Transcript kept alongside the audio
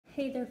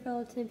Hey there,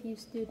 fellow TimView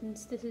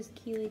students. This is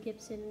Keely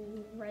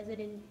Gibson,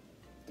 resident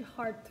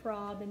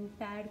heartthrob and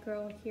bad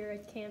girl here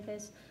at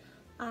campus.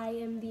 I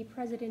am the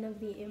president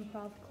of the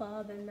Improv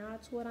Club, and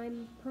that's what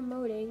I'm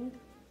promoting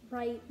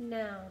right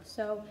now.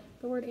 So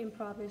the word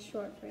improv is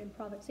short for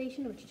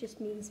improvisation, which just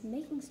means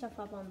making stuff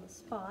up on the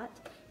spot.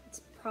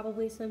 It's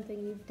probably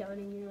something you've done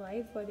in your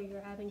life, whether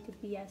you're having to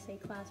BS a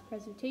class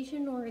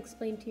presentation or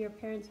explain to your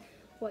parents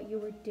what you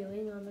were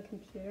doing on the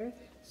computer.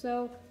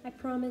 So I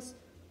promise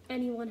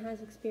anyone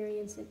has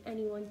experience and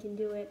anyone can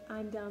do it.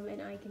 I'm dumb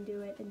and I can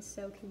do it, and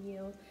so can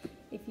you.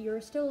 If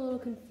you're still a little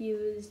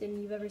confused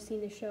and you've ever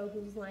seen the show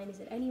Whose Line Is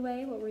It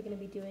Anyway, what we're going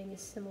to be doing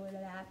is similar to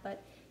that,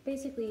 but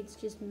basically it's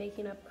just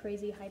making up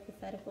crazy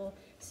hypothetical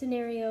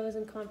scenarios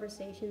and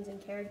conversations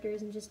and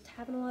characters and just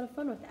having a lot of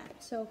fun with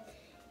that. So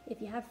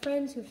if you have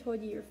friends who've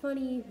told you you're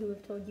funny, who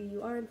have told you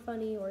you aren't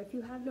funny, or if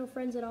you have no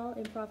friends at all,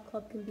 Improv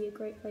Club can be a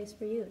great place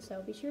for you,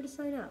 so be sure to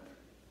sign up.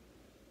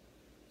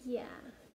 Yeah.